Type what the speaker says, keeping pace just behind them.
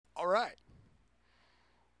All right.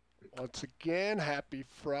 Once again, happy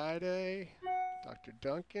Friday, Dr.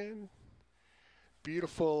 Duncan.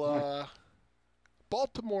 Beautiful Right.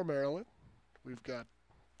 Baltimore, Maryland. We've got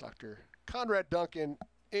Dr. Conrad Duncan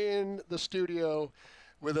in the studio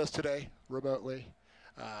with us today, remotely.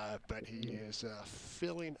 But he is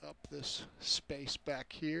filling up this space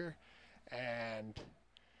back here. And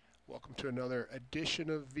welcome to another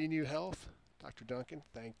edition of VNU Health. Dr. Duncan,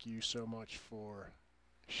 thank you so much for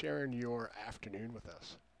sharing your afternoon with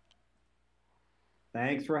us.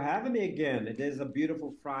 Thanks for having me again. It is a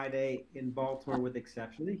beautiful Friday in Baltimore, with the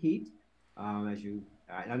exception of the heat. I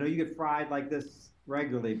know you get fried like this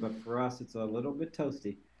regularly, but for us, it's a little bit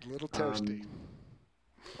toasty. A little toasty.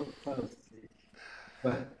 Um, toasty,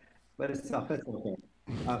 but it's okay.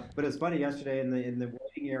 But it's funny. Yesterday in the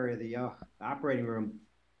waiting area, the operating room,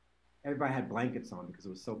 everybody had blankets on because it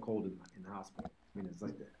was so cold in the hospital. I mean, it's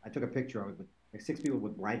like I took a picture of it, but like six people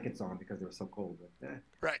with blankets on because they were so cold. But,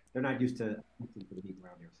 Right. they're not used to the heat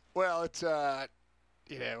around here. Well, it's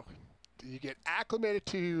you know, you get acclimated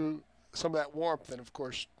to some of that warmth, and of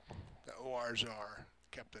course, the ORs are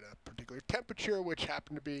kept at a particular temperature, which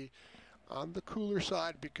happen to be on the cooler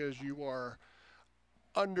side because you are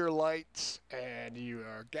under lights and you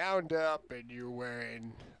are gowned up and you're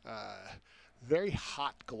wearing very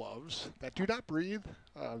hot gloves that do not breathe.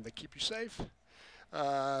 They keep you safe.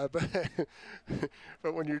 But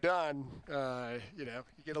but when you're done, you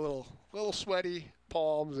get a little sweaty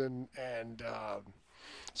palms and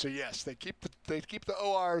so yes, they keep the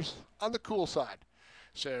ORs on the cool side.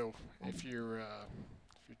 So if you're a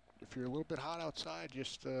little bit hot outside,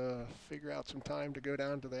 just figure out some time to go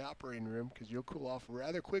down to the operating room because you'll cool off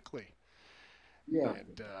rather quickly. Yeah.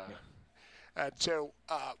 And Yeah.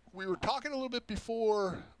 we were talking a little bit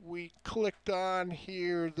before we clicked on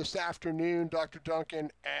here this afternoon, Dr.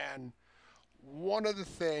 Duncan, and one of the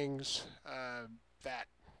things that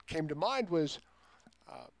came to mind was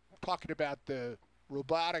uh, talking about the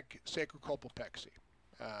robotic sacral colpopexy.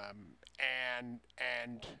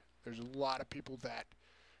 And there's a lot of people that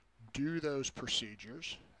do those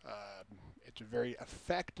procedures. It's a very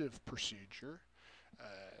effective procedure. Uh,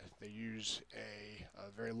 they use a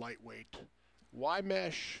very lightweight Y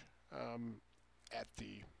mesh at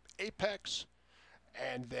the apex,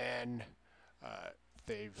 and then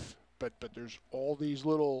but there's all these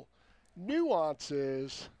little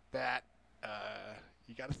nuances that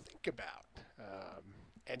you got to think about,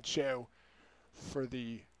 and so for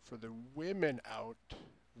the women out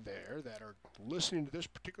there that are listening to this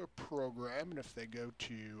particular program, and if they go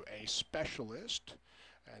to a specialist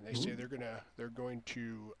and they say Mhm. they're going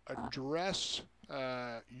to address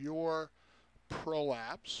your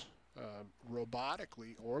prolapse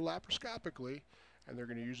robotically or laparoscopically, and they're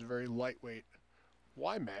going to use a very lightweight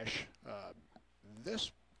Y mesh.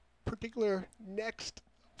 This particular next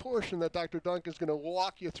portion that Dr. Duncan is going to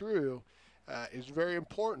walk you through is very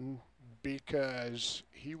important because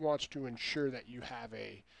he wants to ensure that you have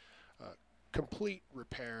a complete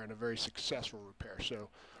repair and a very successful repair. So,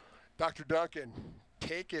 Dr. Duncan,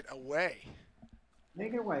 take it away.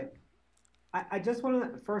 Make it away. I just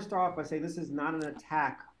want to first off by saying this is not an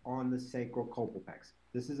attack on the sacral colpopex.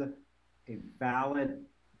 This is a valid,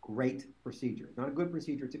 great procedure. Not a good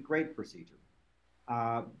procedure, it's a great procedure.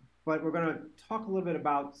 Uh, but we're going to talk a little bit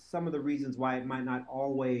about some of the reasons why it might not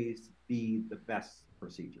always be the best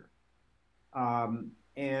procedure. And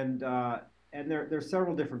there's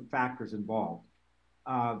several different factors involved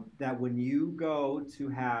that when you go to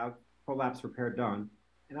have prolapse repair done,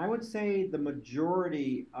 and I would say the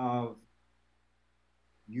majority of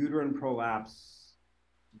uterine prolapse,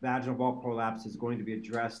 vaginal vault prolapse is going to be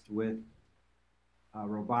addressed with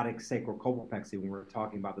robotic sacral colpopexy when we're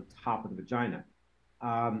talking about the top of the vagina.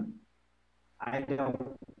 Um, I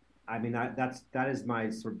don't. I mean, that is my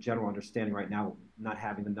sort of general understanding right now, not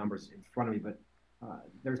having the numbers in front of me. But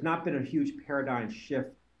there's not been a huge paradigm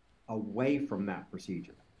shift away from that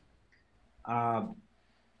procedure. Um,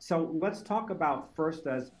 so let's talk about first,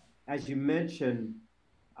 as you mentioned,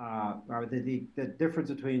 or the difference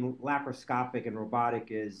between laparoscopic and robotic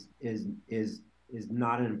is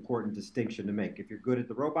not an important distinction to make. If you're good at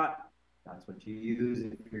the robot, that's what you use.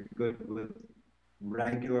 If you're good with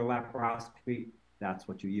regular laparoscopy, that's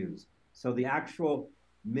what you use. So the actual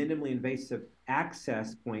minimally invasive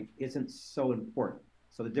access point isn't so important.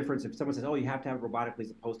 So the difference, if someone says, "Oh, you have to have it robotically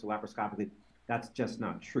as opposed to laparoscopically," that's just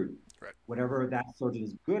not true. Right. Whatever that surgeon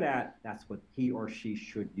is good at, that's what he or she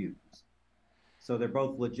should use. So they're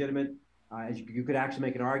both legitimate. As you could actually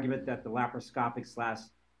make an argument that the laparoscopic slash,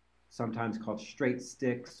 sometimes called straight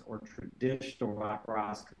sticks or traditional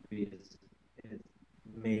laparoscopy is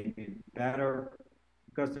maybe better,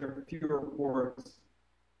 because there are fewer ports,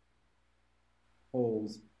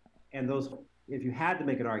 holes, and those, if you had to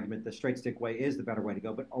make an argument, the straight stick way is the better way to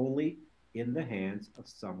go, but only in the hands of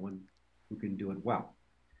someone who can do it well.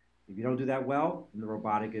 If you don't do that well, then the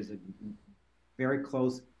robotic is a very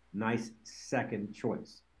close, nice second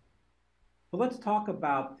choice. But let's talk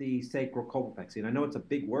about the sacral colpopexy. And I know it's a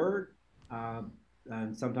big word,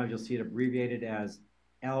 and sometimes you'll see it abbreviated as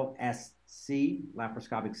LSC,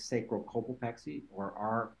 laparoscopic sacral colpopexy,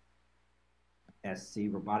 or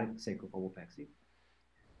RSC, robotic sacral colpopexy.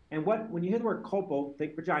 And when you hear the word colpo,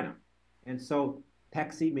 think vagina. And so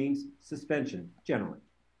pexy means suspension, generally.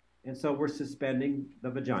 And so we're suspending the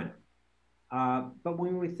vagina. But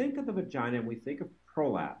when we think of the vagina and we think of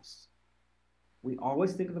prolapse, we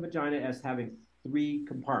always think of the vagina as having three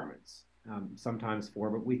compartments, sometimes four,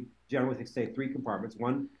 but we generally say three compartments.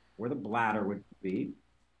 One where the bladder would be,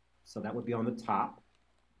 so that would be on the top.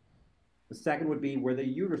 The second would be where the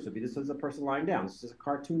uterus would be. This is a person lying down. This is a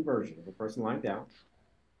cartoon version of a person lying down.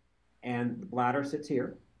 And the bladder sits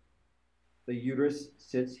here. The uterus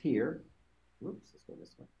sits here. Oops, let's go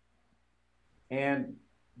this way. And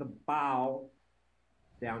the bowel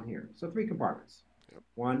down here. So three compartments. Yep.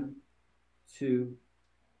 1, 2,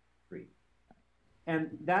 3.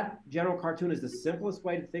 And that general cartoon is the simplest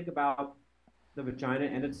way to think about the vagina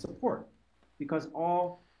and its support, because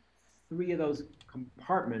all three of those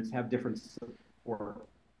compartments have different support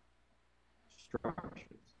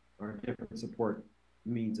structures or different support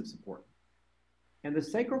means of support. And the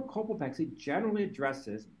sacral colpopexy generally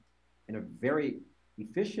addresses, in a very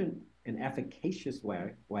efficient and efficacious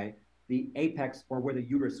way the apex, or where the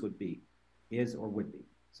uterus would be, is or would be.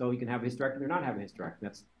 So you can have a hysterectomy or not have a hysterectomy.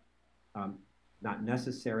 That's not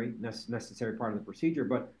necessary part of the procedure,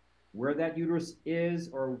 but where that uterus is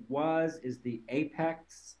or was is the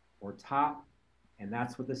apex or top, and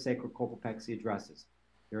that's what the sacral colpopexy addresses.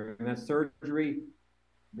 During that surgery,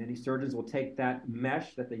 many surgeons will take that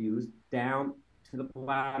mesh that they use down to the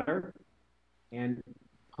bladder and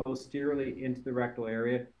posteriorly into the rectal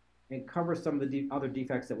area and cover some of the other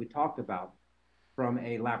defects that we talked about from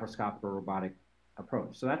a laparoscopic or robotic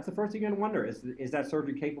approach. So that's the first thing you're going to wonder, is that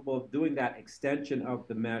surgery capable of doing that extension of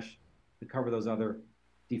the mesh to cover those other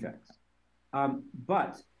defects?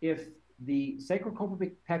 But if the sacral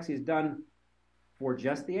colpopexy is done for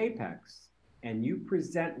just the apex and you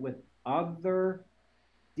present with other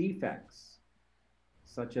defects,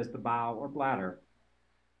 such as the bowel or bladder,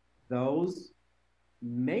 those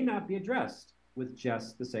may not be addressed with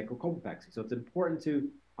just the sacral colpopexy. So it's important to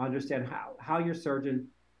understand how your surgeon,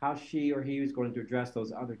 how she or he is going to address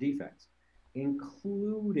those other defects,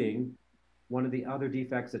 including one of the other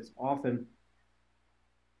defects that's often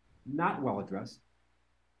not well addressed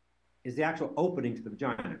is the actual opening to the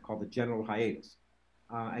vagina, called the genital hiatus.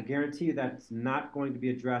 I guarantee you that's not going to be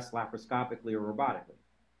addressed laparoscopically or robotically.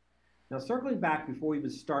 Now, circling back before we even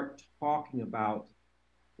start talking about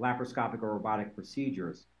laparoscopic or robotic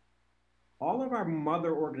procedures, all of our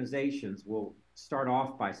mother organizations will start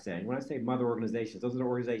off by saying, when I say mother organizations, those are the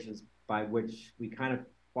organizations by which we kind of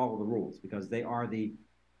follow the rules, because they are the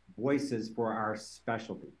voices for our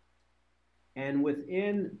specialty. And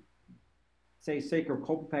within, say, sacral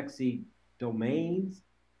colpopexy domains,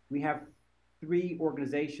 we have three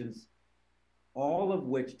organizations, all of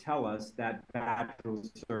which tell us that vaginal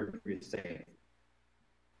surgery is safe.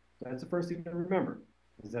 So that's the first thing to remember,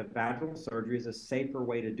 is that vaginal surgery is a safer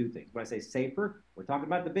way to do things. When I say safer, we're talking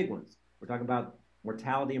about the big ones. We're talking about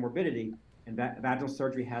mortality and morbidity, and vaginal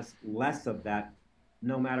surgery has less of that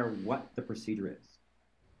no matter what the procedure is.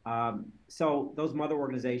 So those mother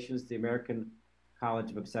organizations, the American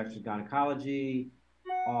College of Obstetrics and Gynecology,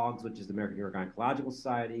 AUGS, which is the American Urogynecological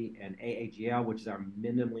Society, and AAGL, which is our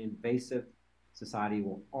minimally invasive society,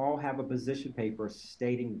 will all have a position paper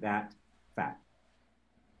stating that fact.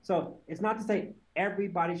 So it's not to say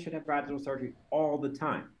everybody should have vaginal surgery all the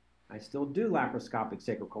time. I still do laparoscopic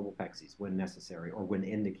sacral colpopexies when necessary or when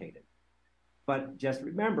indicated. But just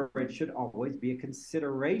remember, it should always be a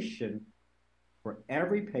consideration for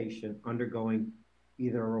every patient undergoing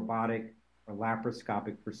either a robotic or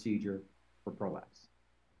laparoscopic procedure for prolapse.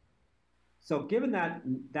 So given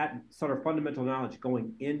that sort of fundamental knowledge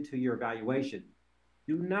going into your evaluation,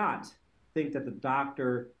 do not think that the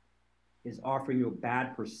doctor is offering you a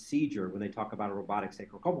bad procedure when they talk about a robotic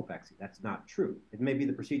sacral colpopexy. That's not true. It may be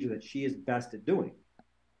the procedure that she is best at doing.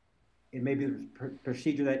 It may be the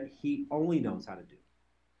procedure that he only knows how to do.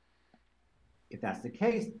 If that's the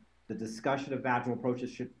case, the discussion of vaginal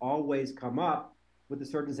approaches should always come up with the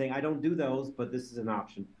surgeon saying, I don't do those, but this is an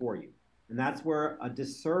option for you. And that's where a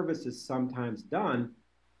disservice is sometimes done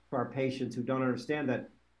for our patients who don't understand that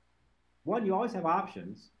one, you always have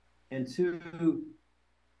options, and two,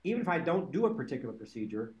 even if I don't do a particular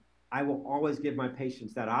procedure, I will always give my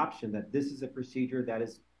patients that option that this is a procedure that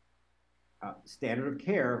is standard of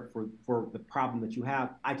care for the problem that you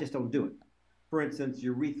have. I just don't do it. For instance,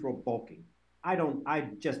 urethral bulking. I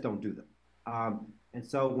just don't do them. And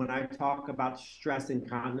so when I talk about stress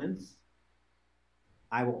incontinence,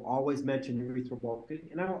 I will always mention urethral bulking,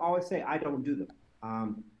 and I will always say I don't do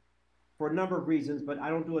them for a number of reasons, but I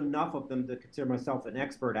don't do enough of them to consider myself an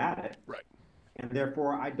expert at it, Right. and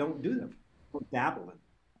therefore I don't do them. I don't dabble in them.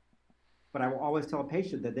 But I will always tell a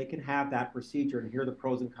patient that they can have that procedure and hear the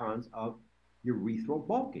pros and cons of urethral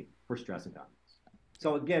bulking for stress incontinence.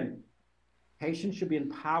 So again, patients should be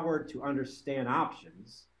empowered to understand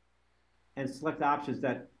options and select options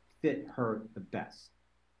that fit her the best.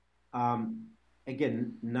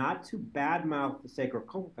 Again, not to badmouth the sacral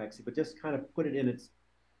colpopexy, but just kind of put it in its,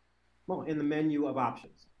 well, in the menu of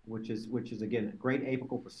options, which is again a great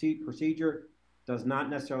apical procedure, does not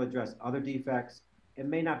necessarily address other defects. It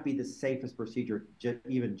may not be the safest procedure,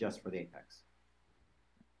 even just for the apex.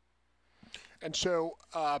 And so,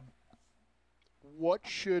 what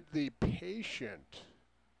should the patient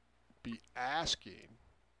be asking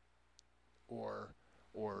or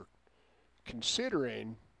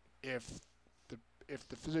considering if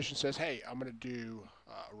the physician says, "Hey, I'm going to do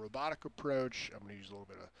a robotic approach. I'm going to use a little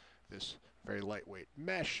bit of this very lightweight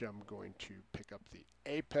mesh. I'm going to pick up the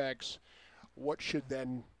apex." What should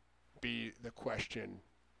then be the question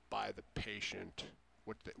by the patient?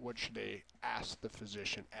 What should they ask the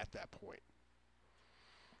physician at that point,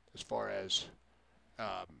 as far as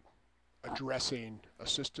addressing a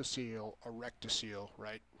cystocele, a rectocele,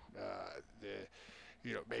 right?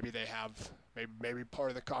 Maybe they have, maybe part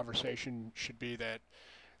of the conversation should be that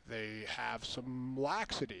they have some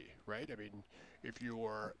laxity, right? I mean, if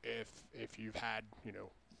you've had,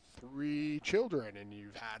 3 children and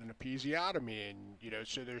you've had an episiotomy, and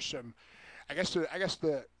so there's some,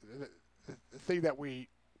 the thing that we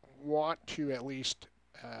want to at least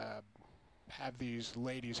have these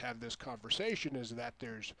ladies have this conversation is that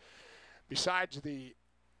there's, besides the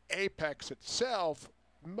apex itself,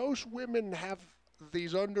 most women have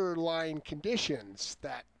these underlying conditions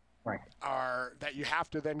that Right. that you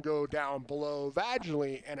have to then go down below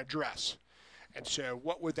vaginally and address. And so,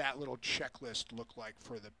 what would that little checklist look like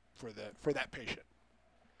for that patient?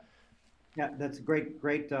 Yeah, that's a great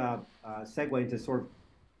segue into sort of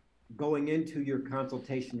going into your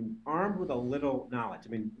consultation armed with a little knowledge. I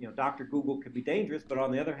mean, Dr. Google could be dangerous, but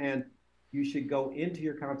on the other hand, you should go into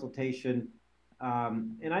your consultation.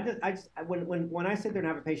 And when I sit there and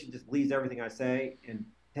have a patient just believes everything I say and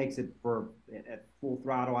takes it at full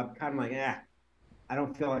throttle, I'm kind of like, I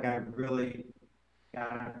don't feel like I really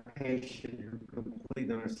got a patient who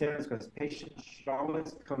completely understands, because patients should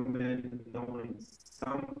always come in knowing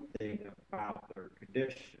something about their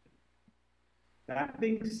condition. That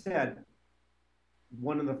being said,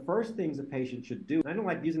 one of the first things a patient should do, and I don't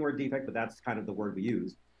like using the word defect, but that's kind of the word we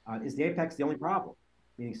use, is the apex the only problem?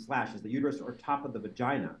 Meaning slash, is the uterus or top of the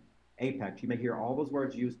vagina apex? You may hear all those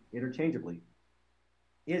words used interchangeably.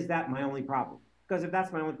 Is that my only problem? Because if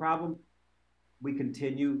that's my only problem, we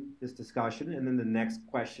continue this discussion, and then the next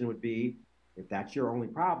question would be, if that's your only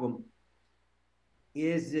problem,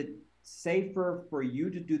 is it safer for you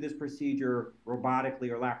to do this procedure robotically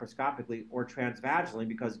or laparoscopically or transvaginally?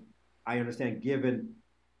 Because I understand, given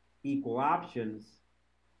equal options,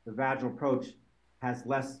 the vaginal approach has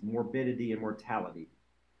less morbidity and mortality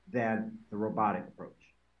than the robotic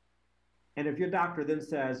approach. And if your doctor then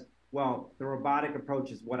says, well, the robotic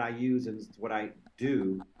approach is what I use and it's what I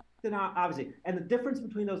do, then obviously, and the difference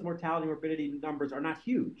between those mortality and morbidity numbers are not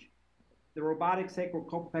huge. The robotic sacral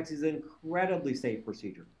colpopexy is an incredibly safe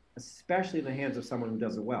procedure, especially in the hands of someone who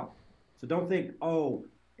does it well. So don't think, oh,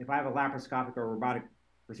 if I have a laparoscopic or robotic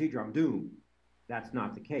procedure, I'm doomed. That's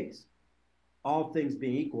not the case. All things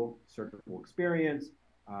being equal, surgical experience,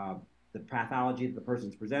 the pathology that the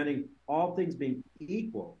person's presenting, all things being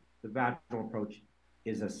equal, the vaginal approach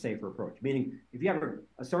is a safer approach. Meaning, if you have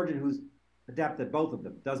a surgeon who's adept at both of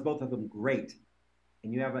them, does both of them great,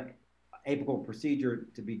 and you have an apical procedure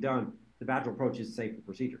to be done, the vaginal approach is a safer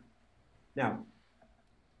procedure. Now,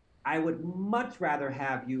 I would much rather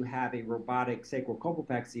have you have a robotic sacral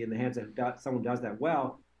colpopexy in the hands of someone who does that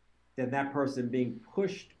well, than that person being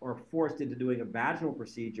pushed or forced into doing a vaginal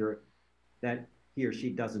procedure that he or she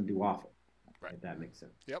doesn't do often. Right. If that makes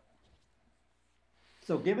sense. Yep.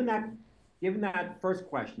 So given that first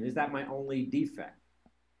question, is that my only defect?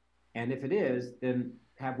 And if it is, then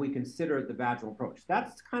have we considered the vaginal approach?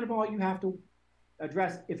 That's kind of all you have to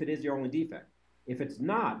address if it is your only defect. If it's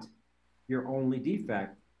not your only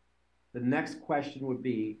defect, The next question would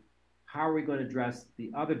be, how are we going to address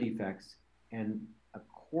the other defects? And a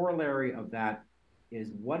corollary of that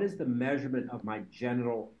is, what is the measurement of my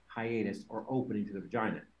genital hiatus or opening to the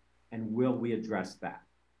vagina? And will we address that?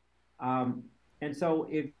 And so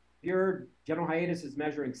if your genital hiatus is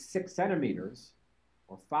measuring 6 centimeters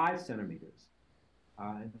or 5 centimeters,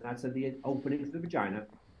 and that's at the opening to the vagina,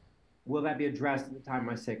 will that be addressed at the time of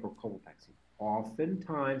my sacral colpopexy?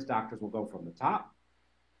 Oftentimes, doctors will go from the top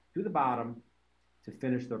to the bottom to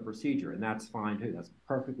finish the procedure, and that's fine too. That's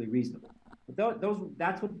perfectly reasonable. But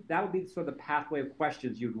that would be sort of the pathway of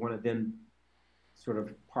questions you'd want to then sort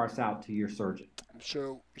of parse out to your surgeon.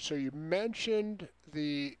 So you mentioned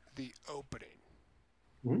the opening.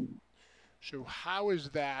 Mm-hmm. So how is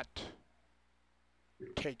that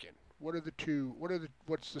taken? What are the two?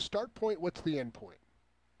 What's the start point? What's the end point?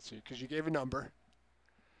 See, because you gave a number,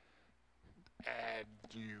 and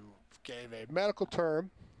you gave a medical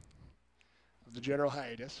term of the general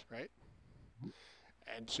hiatus, right?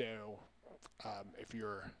 And so, if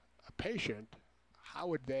you're a patient, how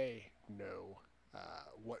would they know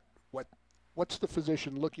what's the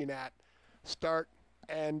physician looking at, start,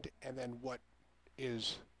 end, and then what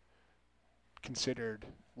is considered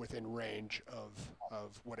within range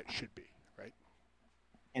of what it should be, right?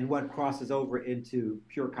 And what crosses over into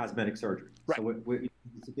pure cosmetic surgery. Right. So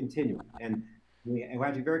it's a continuum. And we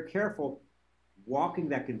have to be very careful walking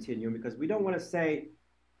that continuum, because we don't want to say,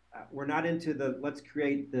 we're not into let's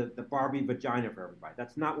create the Barbie vagina for everybody.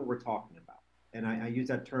 That's not what we're talking about. And I use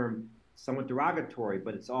that term somewhat derogatory,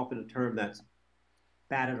 but it's often a term that's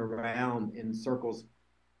batted around in circles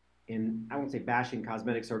I won't say bashing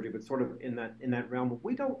cosmetic surgery, but sort of in that realm.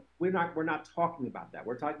 We're not talking about that.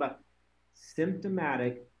 We're talking about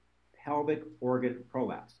symptomatic pelvic organ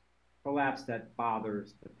prolapse that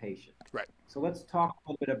bothers the patient. Right. So let's talk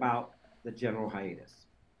a little bit about the general hiatus.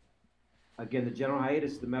 Again, the general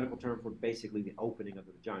hiatus is the medical term for basically the opening of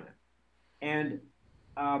the vagina. And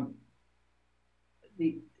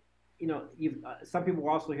some people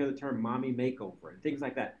also hear the term mommy makeover and things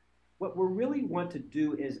like that. What we really want to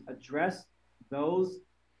do is address those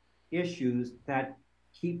issues that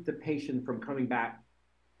keep the patient from coming back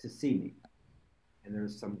to see me.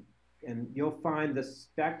 And you'll find the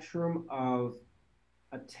spectrum of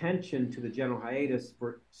attention to the general hiatus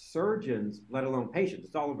for surgeons, let alone patients.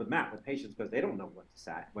 It's all over the map with patients, because they don't know what to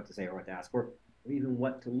say or what to ask for, or even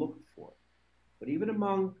what to look for. But even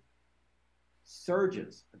among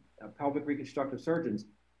surgeons, pelvic reconstructive surgeons,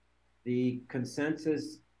 the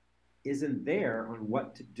consensus isn't there on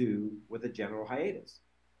what to do with a general hiatus.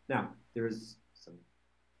 Now, there's some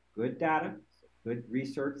good data, good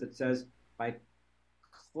research that says by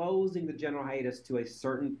closing the general hiatus to a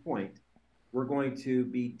certain point, we're going to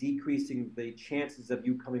be decreasing the chances of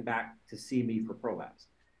you coming back to see me for prolapse.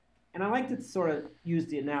 And I like to sort of use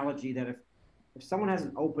the analogy that if someone has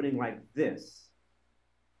an opening like this,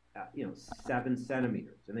 7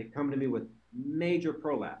 centimeters, and they come to me with major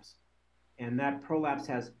prolapse, and that prolapse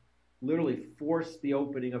has literally forced the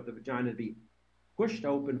opening of the vagina to be pushed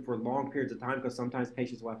open for long periods of time, because sometimes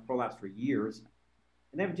patients will have prolapse for years,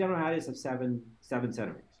 and they have a general hiatus of 7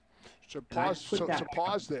 centimeters. So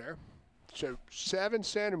pause there. So 7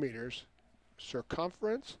 centimeters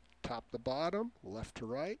circumference, top to bottom, left to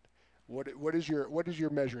right. What is your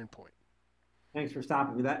measuring point? Thanks for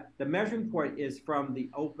stopping with that. The measuring point is from the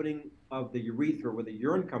opening of the urethra, where the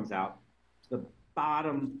urine comes out, to the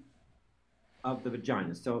bottom of the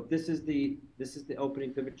vagina. So if this is the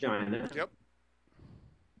opening of the vagina. Yep.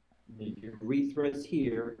 The urethra is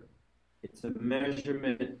here. It's a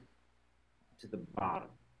measurement to the bottom.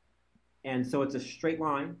 And so it's a straight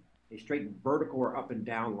line, a straight vertical or up and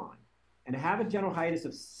down line. And to have a general hiatus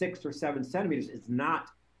of 6 or 7 centimeters is not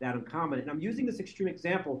that uncommon. And I'm using this extreme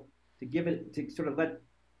example to sort of let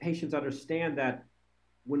patients understand that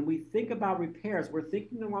when we think about repairs, we're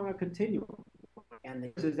thinking along a continuum. And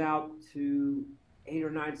this is out to 8 or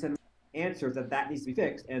 9 centimeters answers that needs to be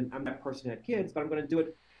fixed. And I'm that person who had kids, but I'm going to do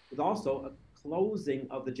it with also a closing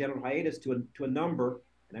of the general hiatus to a number.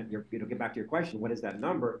 And get back to your question, what is that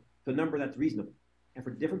number? To a number that's reasonable. And for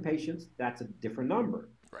different patients, that's a different number.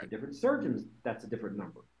 Right. For different surgeons, that's a different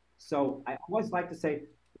number. So I always like to say,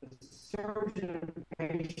 the surgeon and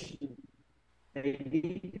patient, they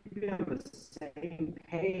need to be on the same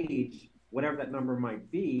page, whatever that number might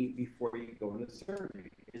be, before you go into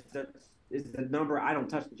surgery. Is the number, I don't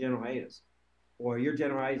touch the general hiatus, or your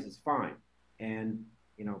general hiatus is fine, and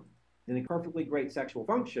then a perfectly great sexual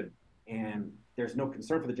function, and there's no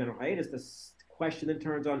concern for the general hiatus. The question then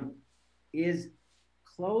turns on, is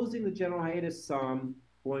closing the general hiatus some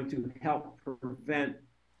going to help prevent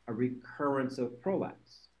a recurrence of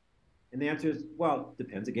prolapse? And the answer is, well,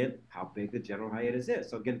 depends again how big the genital hiatus is.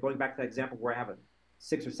 So again, going back to that example where I have a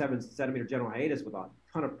 6 or 7 centimeter genital hiatus with a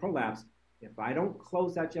ton of prolapse, if I don't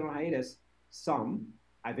close that genital hiatus,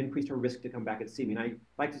 I've increased her risk to come back and see me. And I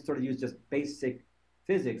like to sort of use just basic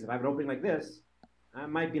physics. If I have an opening like this, I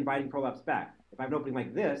might be inviting prolapse back. If I have an opening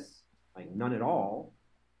like this, like none at all,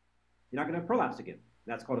 you're not going to have prolapse again.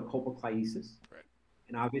 That's called a colpopexy. Right.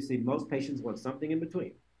 And obviously, most patients want something in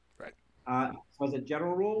between. Right. So as a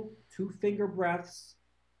general rule, 2 finger breaths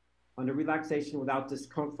under relaxation without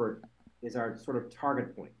discomfort is our sort of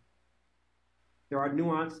target point. There are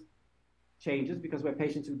nuanced changes because we have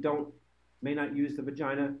patients who may not use the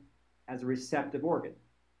vagina as a receptive organ.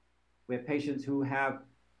 We have patients who have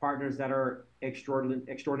partners that are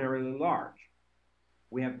extraordinarily large.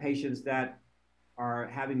 We have patients that are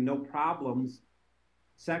having no problems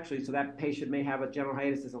sexually, so that patient may have a genital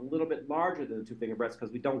hiatus that's a little bit larger than the 2 finger breaths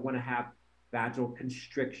because we don't want to have vaginal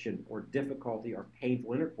constriction or difficulty or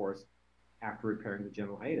painful intercourse after repairing the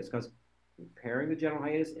genital hiatus, because repairing the genital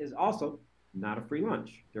hiatus is also not a free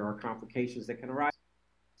lunch. There are complications that can arise.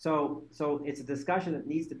 So it's a discussion that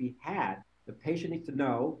needs to be had. The patient needs to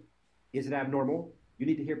know, is it abnormal? You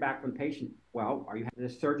need to hear back from the patient. Well, the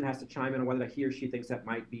surgeon has to chime in on whether he or she thinks that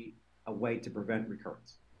might be a way to prevent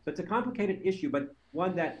recurrence. So it's a complicated issue, but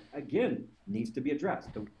one that, again, needs to be addressed.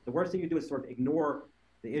 The worst thing you do is sort of ignore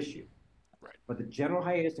the issue. Right. But the genital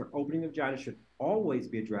hiatus or opening of the vagina should always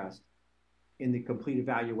be addressed in the complete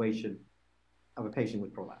evaluation of a patient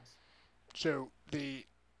with prolapse. So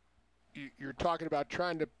you're talking about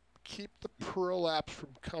trying to keep the prolapse from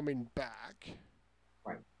coming back.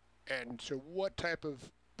 Right. And so what type of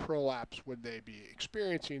prolapse would they be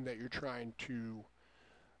experiencing that you're trying to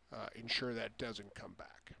ensure that doesn't come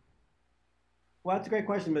back? Well, that's a great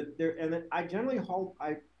question, but I generally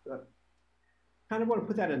kind of want to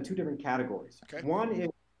put that in 2 different categories. Okay. One is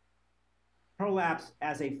prolapse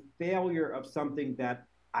as a failure of something that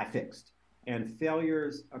I fixed, and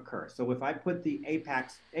failures occur. So if I put the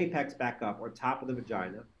apex back up or top of the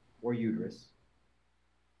vagina or uterus,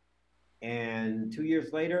 and 2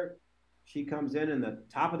 years later, she comes in and the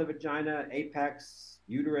top of the vagina, apex,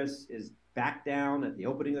 uterus is back down at the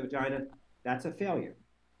opening of the vagina, that's a failure.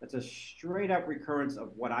 That's a straight up recurrence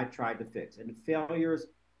of what I tried to fix. And failures,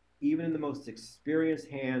 even in the most experienced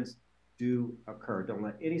hands, do occur. Don't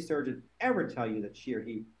let any surgeon ever tell you that she or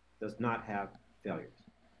he does not have failures.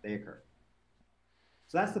 They occur.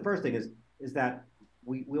 So that's the first thing is that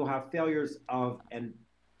we'll have failures of, and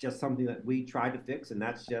just something that we tried to fix, and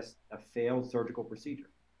that's just a failed surgical procedure.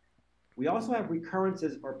 We also have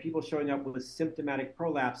recurrences or people showing up with symptomatic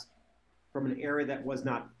prolapse from an area that was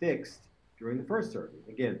not fixed during the first surgery.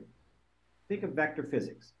 Again, think of vector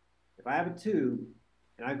physics. If I have a tube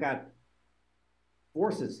and I've got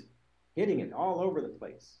forces hitting it all over the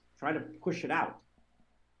place, trying to push it out,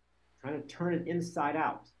 trying to turn it inside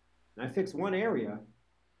out, and I fix one area,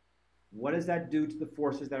 what does that do to the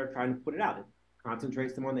forces that are trying to put it out? It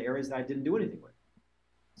concentrates them on the areas that I didn't do anything with.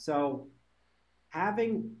 So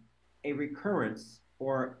having a recurrence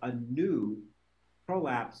or a new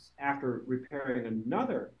prolapse after repairing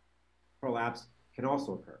another prolapse can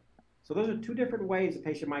also occur. So those are 2 different ways a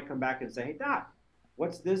patient might come back and say, hey, doc,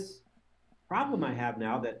 what's this problem I have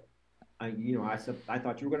now that I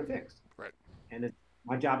thought you were going to fix? Right. And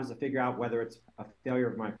my job is to figure out whether it's a failure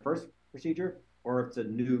of my first procedure or if it's a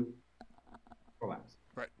new prolapse.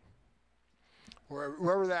 Right.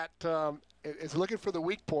 Wherever that it's looking for the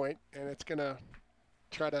weak point, and it's going to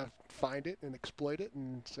try to find it and exploit it,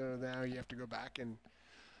 and so now you have to go back and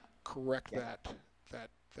correct that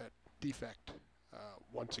defect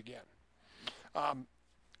once again.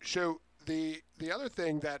 So the other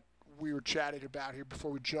thing that we were chatting about here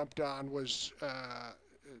before we jumped on was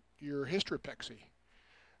your hysteropexy.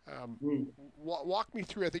 Walk me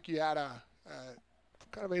through. I think you had a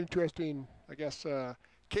kind of an interesting, I guess,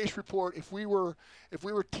 case report. If we were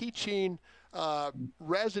teaching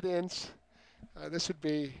residents, this would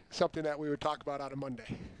be something that we would talk about on a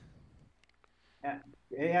Monday.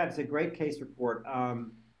 Yeah, it's a great case report.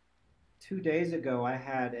 2 days ago, I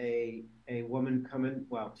had a woman come in.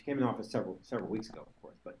 Well, she came in the office several weeks ago, of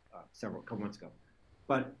course, but couple months ago.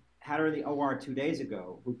 But had her in the OR 2 days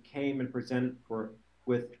ago, who came and presented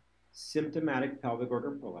with symptomatic pelvic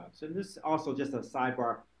organ prolapse. And this also just a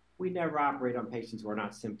sidebar. We never operate on patients who are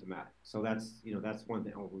not symptomatic. So that's one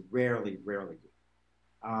thing we rarely do.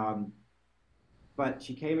 But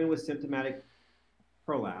she came in with symptomatic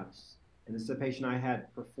prolapse, and this is a patient I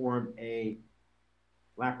had performed a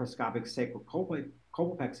laparoscopic sacral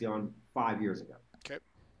colpopexy on 5 years ago. Okay.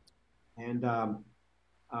 And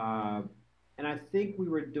I think we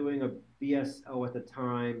were doing a BSO at the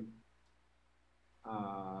time,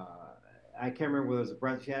 uh, I can't remember whether it was a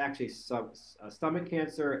breast. She had actually stomach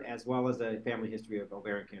cancer as well as a family history of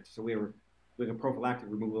ovarian cancer. So we were doing a prophylactic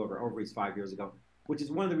removal of her ovaries 5 years ago, which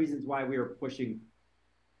is one of the reasons why we were pushing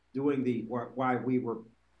doing the, or why we were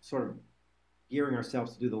sort of gearing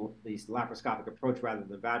ourselves to do the laparoscopic approach rather than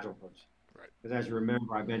the vaginal approach. Right. Because as you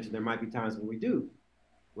remember, I mentioned there might be times when we do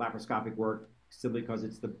laparoscopic work simply because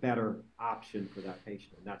it's the better option for that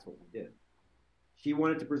patient, and that's what we did. She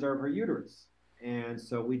wanted to preserve her uterus, and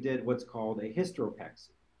so we did what's called a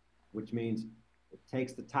hysteropexy, which means it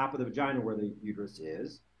takes the top of the vagina where the uterus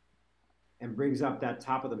is and brings up that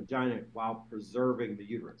top of the vagina while preserving the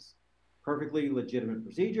uterus. Perfectly legitimate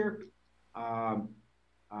procedure. Um,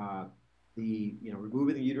 uh,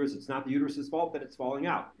 removing the uterus, it's not the uterus's fault that it's falling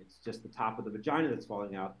out. It's just the top of the vagina that's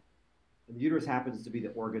falling out, and the uterus happens to be the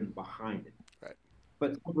organ behind it. Right.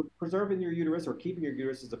 But preserving your uterus or keeping your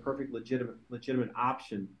uterus is a perfect legitimate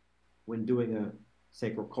option when doing a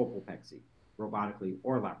sacral colpopexy, robotically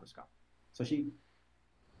or laparoscopic. So she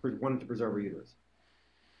wanted to preserve her uterus.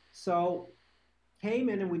 So came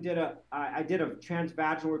in and I did a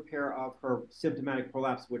transvaginal repair of her symptomatic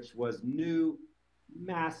prolapse, which was new,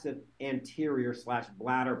 massive anterior /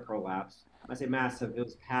 bladder prolapse. When I say massive, it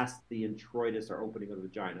was past the introitus or opening of the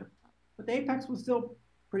vagina, but the apex was still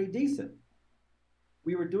pretty decent.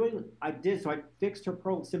 So I fixed her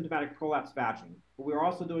symptomatic prolapse vaginally, but we were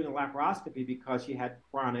also doing a laparoscopy because she had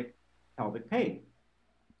chronic pelvic pain.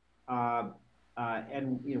 I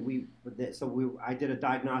did a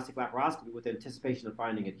diagnostic laparoscopy with anticipation of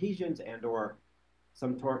finding adhesions and or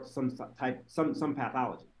some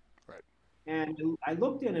pathology. Right. And I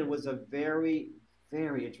looked in, and it was a very,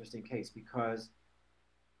 very interesting case because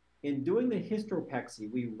in doing the hysteropexy,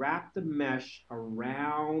 we wrapped the mesh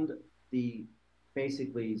around the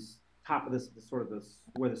basically top of this sort of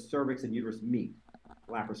where the cervix and uterus meet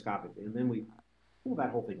laparoscopically, and then we pull that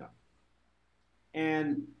whole thing up.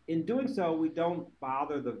 And in doing so, we don't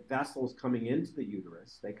bother the vessels coming into the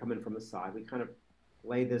uterus. They come in from the side. We kind of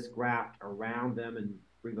lay this graft around them and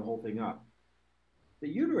bring the whole thing up. The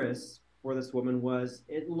uterus for this woman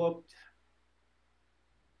it looked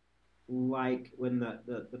like, when the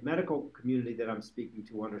medical community that I'm speaking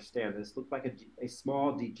to understand this, looked like a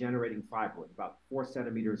small degenerating fibroid, about 4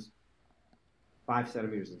 centimeters, 5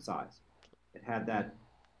 centimeters in size. It had that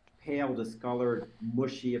pale, discolored,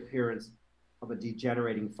 mushy appearance of a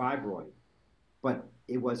degenerating fibroid, but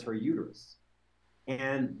it was her uterus.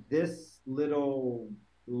 And this little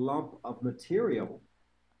lump of material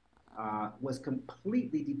was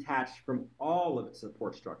completely detached from all of its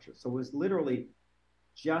support structures. So it was literally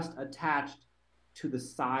just attached to the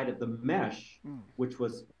side of the mesh, which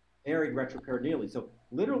was buried retroperitoneally. So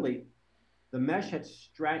literally, the mesh had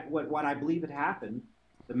what I believe had happened.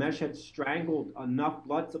 The mesh had strangled enough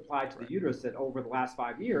blood supply to the uterus that over the last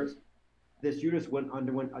 5 years, this uterus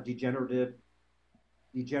underwent a degenerative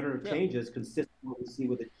changes consistent with what we see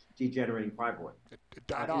with a degenerating fibroid. It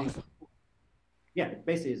died off.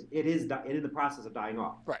 Basically, it is in the process of dying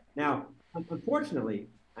off. Right. Now, unfortunately,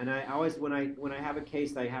 and I always, when I have a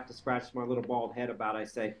case that I have to scratch my little bald head about, I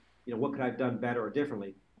say, what could I have done better or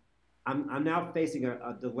differently? I'm now facing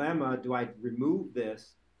a dilemma. Do I remove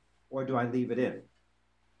this or do I leave it in?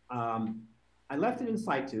 I left it in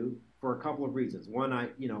situ for a couple of reasons. One,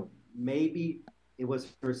 maybe it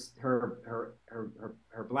was her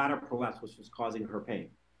bladder prolapse which was causing her pain.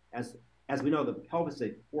 As we know, the pelvis is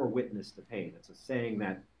a poor witness to pain. It's a saying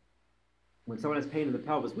that when someone has pain in the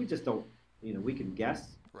pelvis, we just don't, we can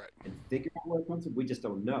guess and figure out where it comes from. We just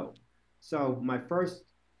don't know. So my first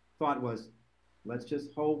thought was, let's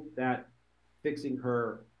just hope that fixing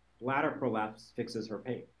her bladder prolapse fixes her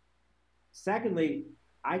pain. Secondly,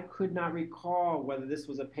 I could not recall whether this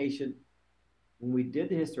was a patient, when we did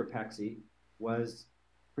the hysteropexy, was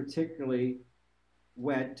particularly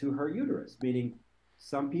wed to her uterus, meaning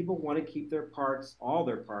some people want to keep their parts, all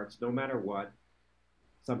their parts, no matter what.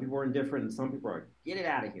 Some people are indifferent, and some people are, get it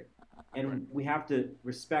out of here. And we have to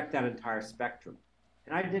respect that entire spectrum.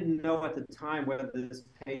 And I didn't know at the time whether this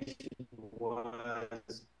patient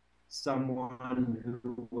was someone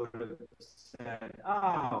who would have said,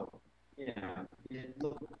 oh, it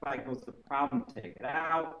looked like it was a problem, take it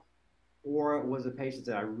out, or it was a patient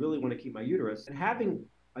that I really want to keep my uterus. And having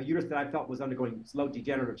a uterus that I felt was undergoing slow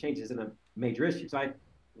degenerative changes isn't a major issue. So I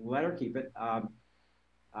let her keep it.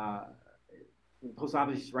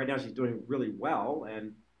 Post-operatively, right now she's doing really well,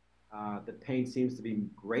 and the pain seems to be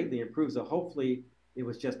greatly improved. So hopefully it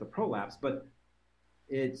was just a prolapse. But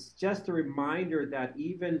it's just a reminder that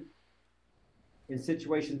even in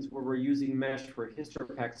situations where we're using mesh for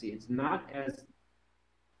hysteropexy, it's not as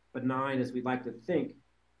benign as we'd like to think.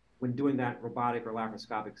 when doing that robotic or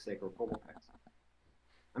laparoscopic sacral colpopexy.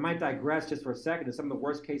 I might digress just for a second to some of the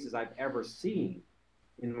worst cases I've ever seen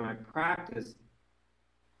in my practice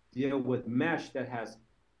deal with mesh that has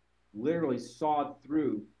literally sawed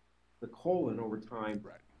through the colon over time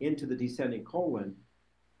into the descending colon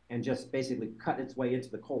and just basically cut its way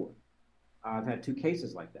into the colon. I've had 2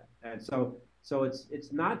 cases like that. And so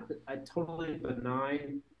it's not a totally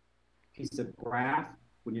benign piece of graft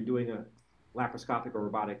when you're doing a laparoscopic or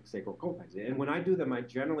robotic sacral colpopexy. And when I do them, I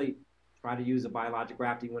generally try to use a biologic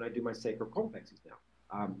grafting when I do my sacral colpopexys now.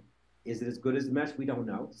 Is it as good as the mesh? We don't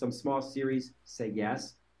know. Some small series say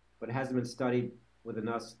yes, but it hasn't been studied with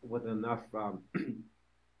enough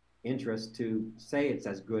interest to say it's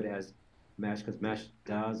as good as mesh, because mesh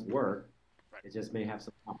does work. Right. It just may have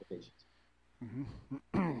some complications.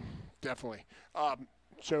 Mm-hmm. Definitely.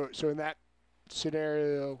 So in that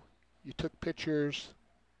scenario, you took pictures,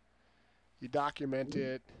 you document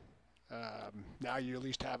it. Now you at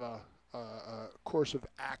least have a course of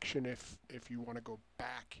action if you want to go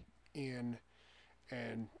back in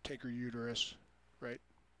and take her uterus, right?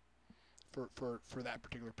 For that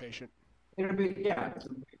particular patient.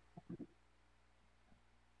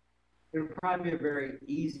 It'll probably be a very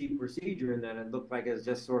easy procedure in that it looked like it's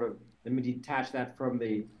just sort of, let me detach that from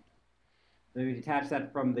the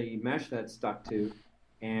mesh that's stuck to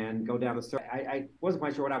and go down the surface. I wasn't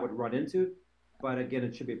quite sure what I would run into, but again,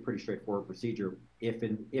 it should be a pretty straightforward procedure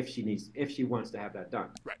if she wants to have that done.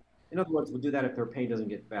 Right. In other words, we'll do that if her pain doesn't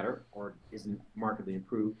get better or isn't markedly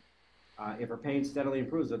improved. If her pain steadily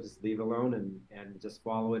improves, I'll just leave it alone and just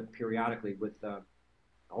follow it periodically with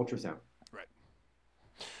ultrasound. Right.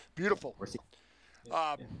 Beautiful.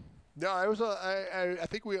 No, it was I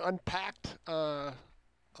think we unpacked a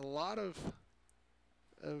lot of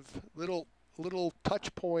little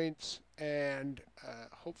touch points, and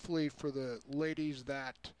hopefully for the ladies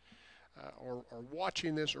that are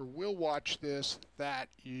watching this or will watch this, that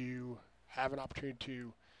you have an opportunity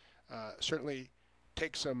to certainly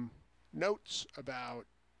take some notes about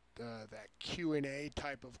that Q&A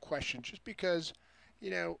type of question, just because,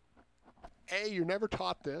 you're never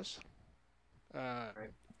taught this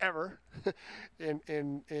ever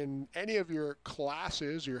in any of your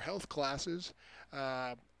classes, your health classes,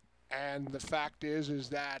 and the fact is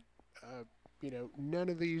that none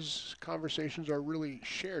of these conversations are really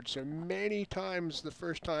shared. So many times the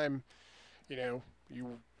first time you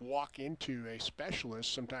walk into a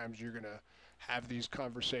specialist, sometimes you're going to have these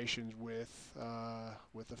conversations with a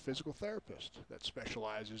physical therapist that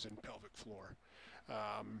specializes in pelvic floor,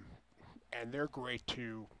 and they're great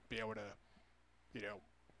to be able to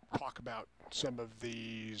talk about some of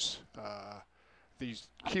these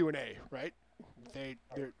Q&A, right?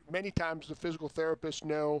 They're many times the physical therapists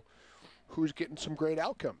know who's getting some great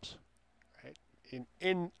outcomes, right?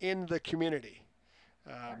 In the community,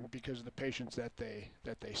 because of the patients that they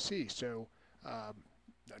see. So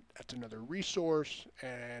that's another resource,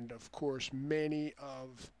 and of course many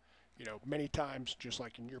times, just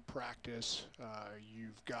like in your practice,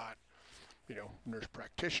 you've got nurse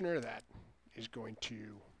practitioner that is going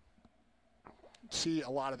to see a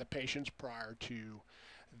lot of the patients prior to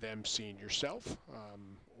them seeing yourself,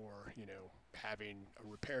 or having a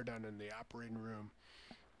repair done in the operating room.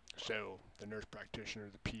 So the nurse practitioner,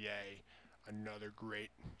 the PA, another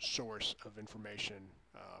great source of information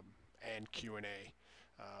and Q&A,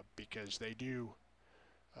 because they do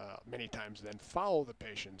many times then follow the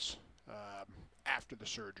patients after the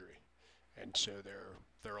surgery, and so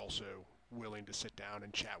they're also willing to sit down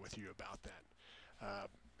and chat with you about that.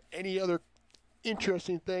 Any other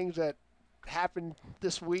interesting things that happened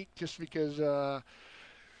this week? Just because we're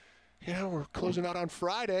closing out on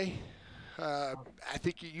Friday. I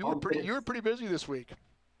think you were pretty busy this week.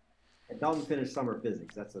 Dalton finished summer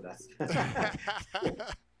physics. That's what that's.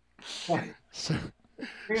 So,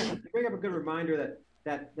 bring up a good reminder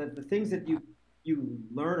that the things that you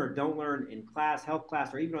learn or don't learn in class, health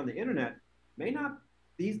class, or even on the internet may not.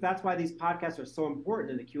 That's why these podcasts are so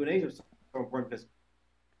important, and the Q&As are so important, because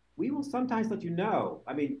we will sometimes let you know.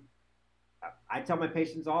 I mean, I tell my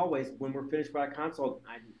patients always when we're finished by a consult,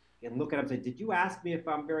 I can look at them and say, "Did you ask me if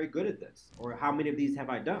I'm very good at this, or how many of these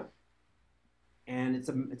have I done?" And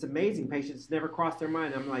it's amazing. Patients never cross their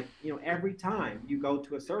mind. I'm like, every time you go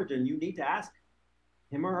to a surgeon, you need to ask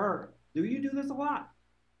him or her, "Do you do this a lot?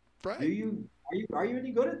 Right. Are you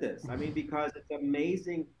any good at this?" I mean, because it's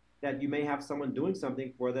amazing that you may have someone doing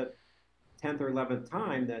something for the 10th or 11th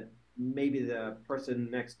time that maybe the person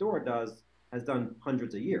next door has done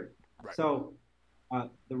hundreds a year. Right. So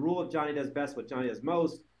the rule of Johnny does best, what Johnny does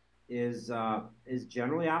most is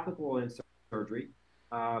generally applicable in surgery.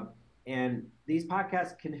 And these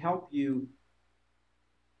podcasts can help you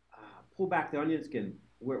pull back the onion skin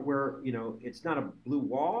where it's not a blue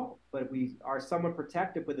wall, but we are somewhat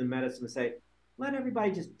protective within medicine to say, let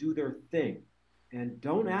everybody just do their thing. And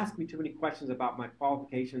don't ask me too many questions about my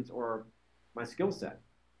qualifications or my skill set.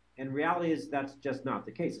 And reality is that's just not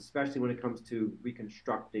the case, especially when it comes to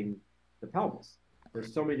reconstructing the pelvis.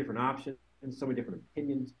 There's so many different options, so many different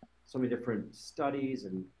opinions, so many different studies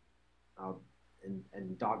uh,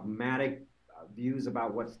 and dogmatic views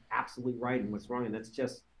about what's absolutely right and what's wrong. And that's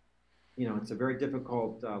just, it's a very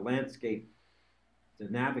difficult landscape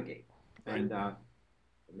to navigate Right. and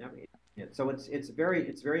navigate. Yeah. So it's very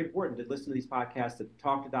important to listen to these podcasts, to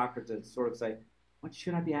talk to doctors, to sort of say, what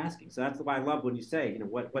should I be asking? So that's why I love when you say,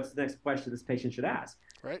 what's the next question this patient should ask?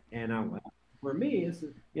 Right. And for me, it's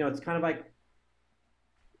kind of like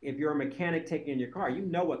if you're a mechanic taking in your car, you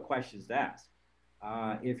know what questions to ask.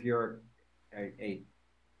 If you're a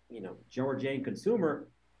Joe or Jane consumer,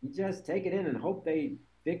 you just take it in and hope they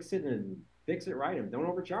fix it and fix it right and don't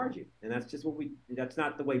overcharge you. And that's just that's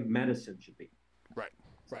not the way medicine should be. Right.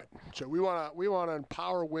 So, Right. So we want to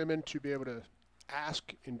empower women to be able to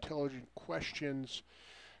ask intelligent questions,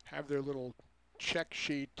 have their little check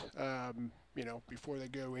sheet, before they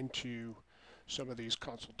go into some of these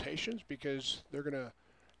consultations, because they're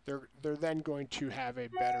then going to have a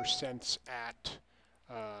better sense at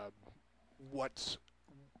uh, what's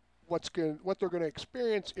what they're going to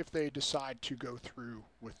experience if they decide to go through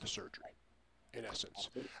with the surgery. In essence,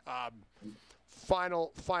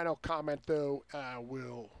 final comment though,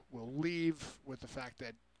 we'll leave with the fact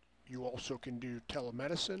that you also can do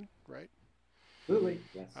telemedicine, right? absolutely,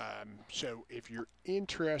 yes. So if you're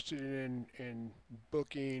interested in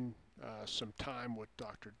booking some time with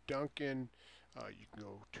Dr. Duncan, you can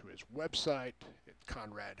go to his website at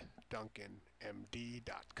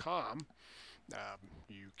conradduncanmd.com.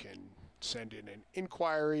 You can send in an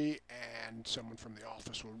inquiry, and someone from the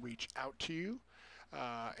office will reach out to you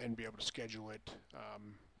and be able to schedule it,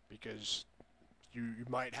 because you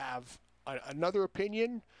might have another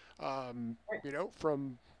opinion,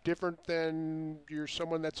 from different than you're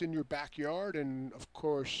someone that's in your backyard. And of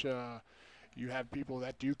course, you have people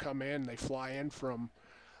that do come in, they fly in from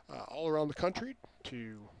all around the country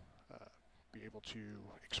to uh, be able to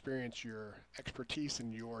experience your expertise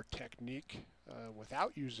and your technique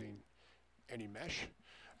without using any mesh.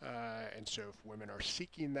 And so if women are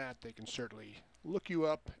seeking that, they can certainly look you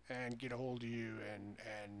up and get a hold of you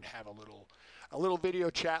and have a little video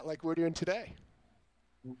chat like we're doing today.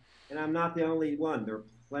 And I'm not the only one. There are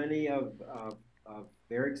plenty of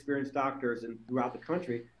very experienced doctors throughout the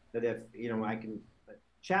country that if I can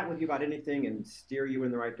chat with you about anything and steer you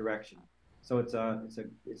in the right direction. So it's a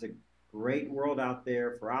great world out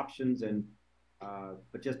there for options, and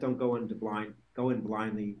but just don't go in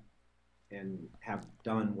blindly and have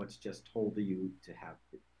done what's just told to you to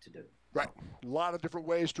do. Right. So A lot of different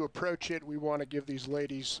ways to approach it. We want to give these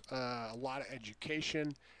ladies a lot of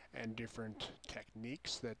education and different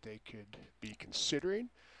techniques that they could be considering.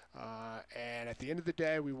 And at the end of the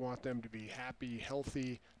day, we want them to be happy,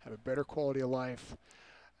 healthy, have a better quality of life,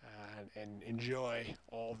 and enjoy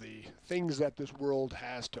all the things that this world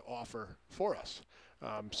has to offer for us.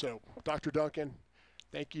 So, Dr. Duncan,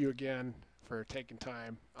 thank you again for taking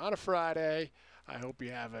time on a Friday. I hope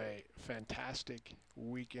you have a fantastic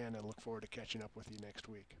weekend and look forward to catching up with you next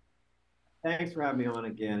week. thanks for having me on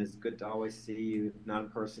again. It's good to always see you, not in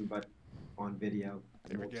person, but on video.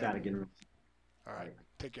 And There we we'll go. chat again. All All right. right.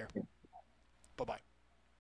 Take care. Bye bye.